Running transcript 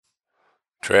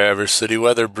Traverse City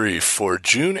Weather Brief for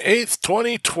June 8th,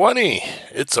 2020.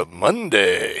 It's a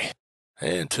Monday.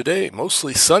 And today,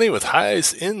 mostly sunny with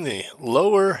highs in the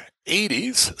lower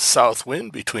 80s, south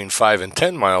wind between 5 and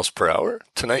 10 miles per hour.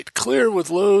 Tonight, clear with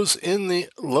lows in the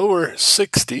lower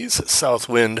 60s, south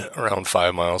wind around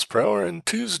 5 miles per hour. And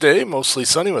Tuesday, mostly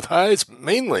sunny with highs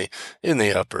mainly in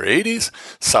the upper 80s,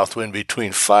 south wind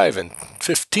between 5 and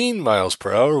 15 miles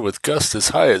per hour with gusts as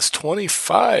high as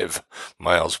 25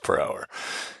 miles per hour.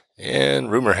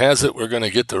 And rumor has it we're going to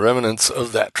get the remnants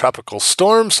of that tropical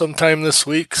storm sometime this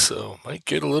week, so might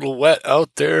get a little wet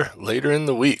out there later in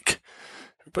the week.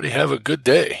 Everybody have a good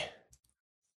day.